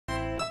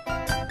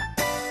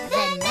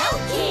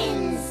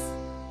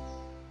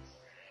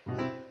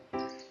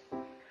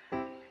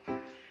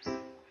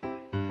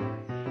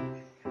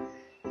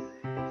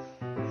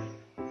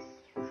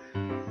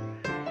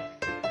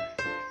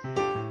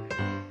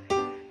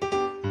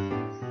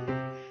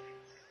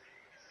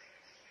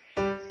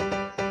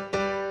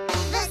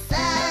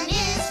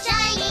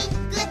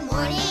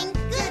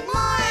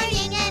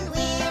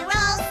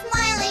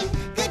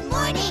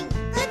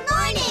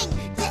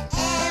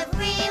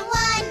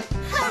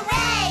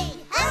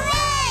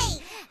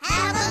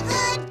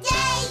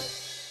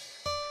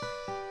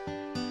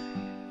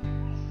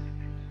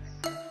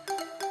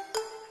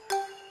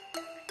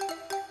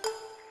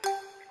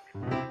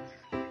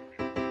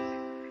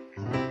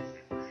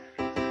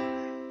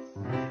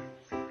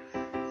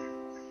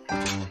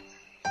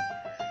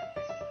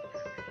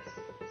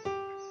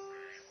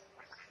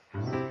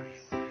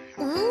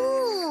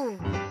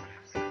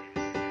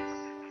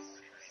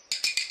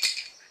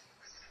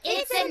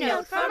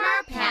note from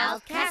our pal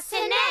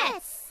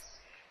Castanets.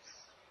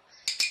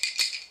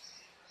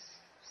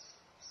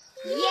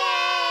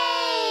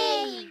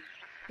 Yay!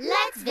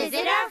 Let's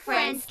visit our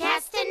friends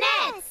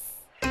Castanets.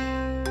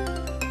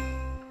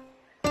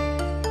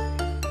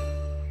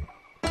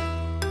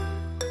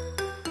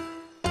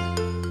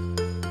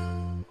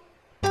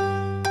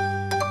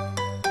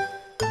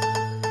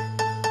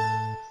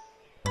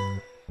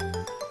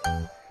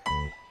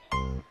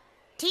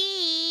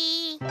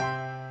 Tea!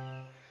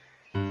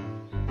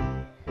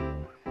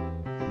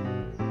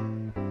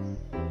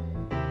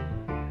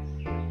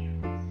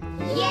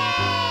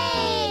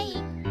 Yay!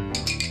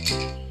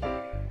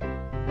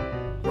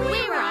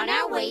 We're on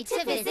our way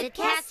to visit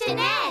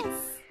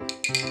Castanets.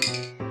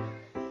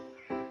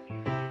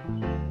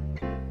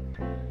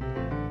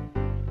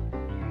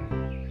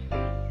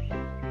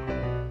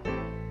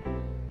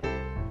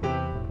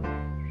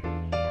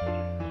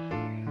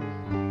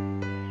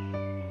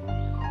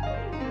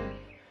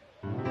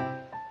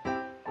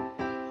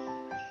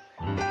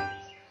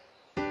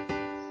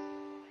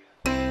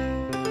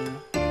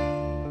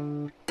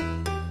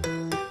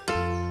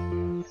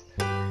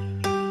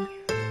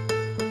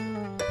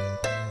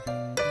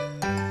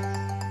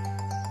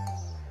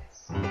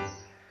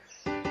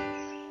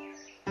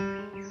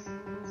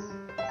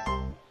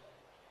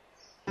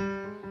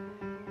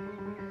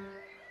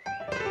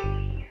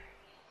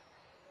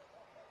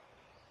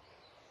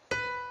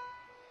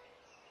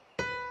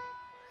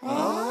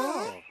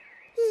 Oh!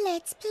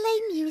 Let's play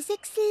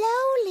music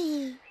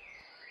slowly.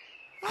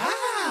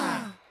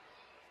 Ah!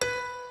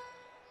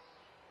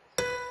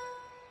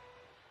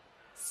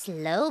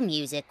 Slow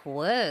music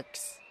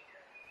works.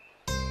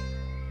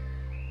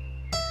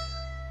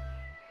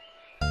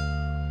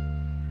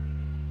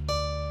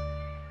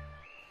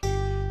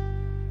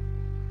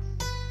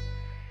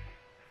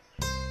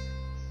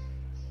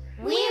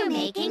 We're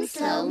making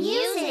slow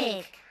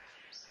music.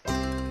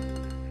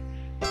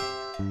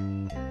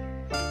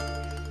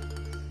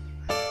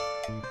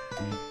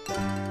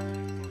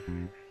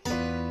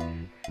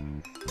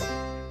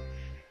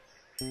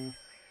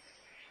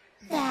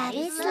 That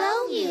is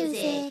slow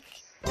music.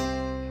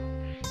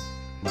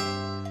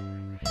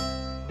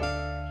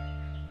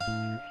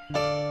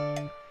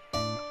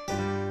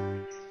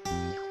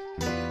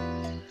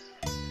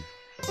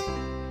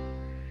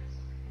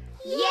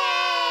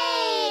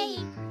 Yay!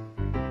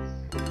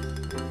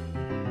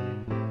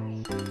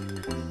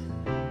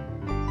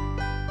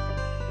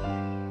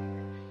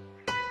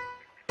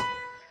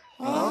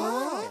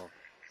 Oh!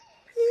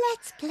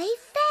 Let's play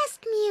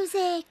fast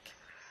music.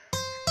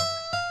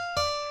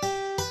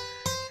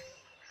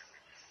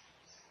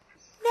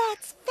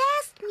 That's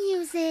fast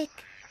music.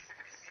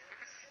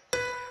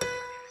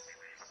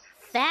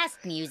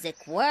 Fast music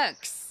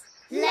works.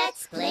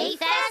 Let's play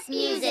fast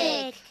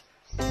music.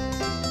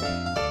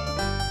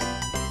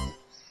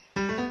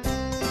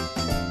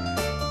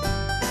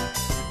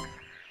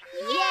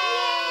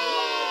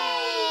 Yay!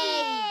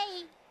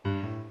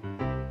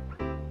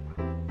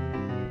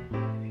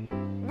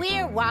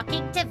 We're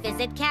walking to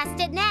visit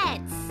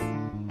Castanets.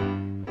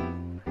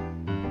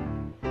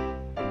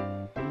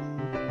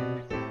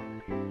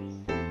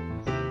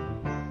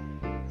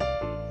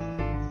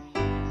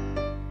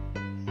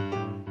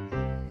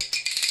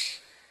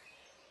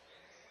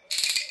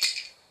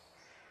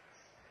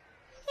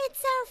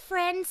 It's our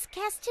friends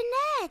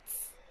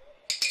Castanets.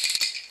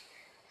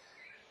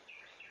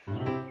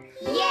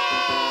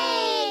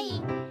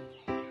 Yay!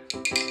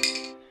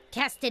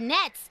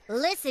 Castanets,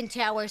 listen to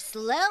our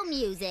slow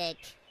music.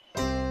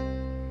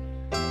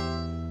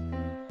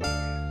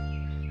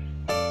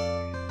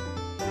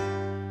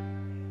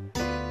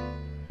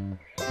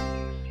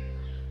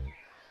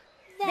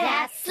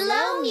 That's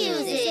slow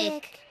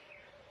music.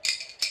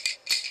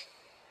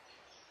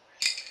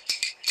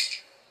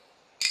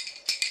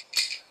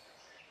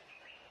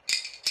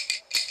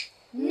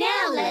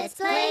 Now let's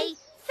play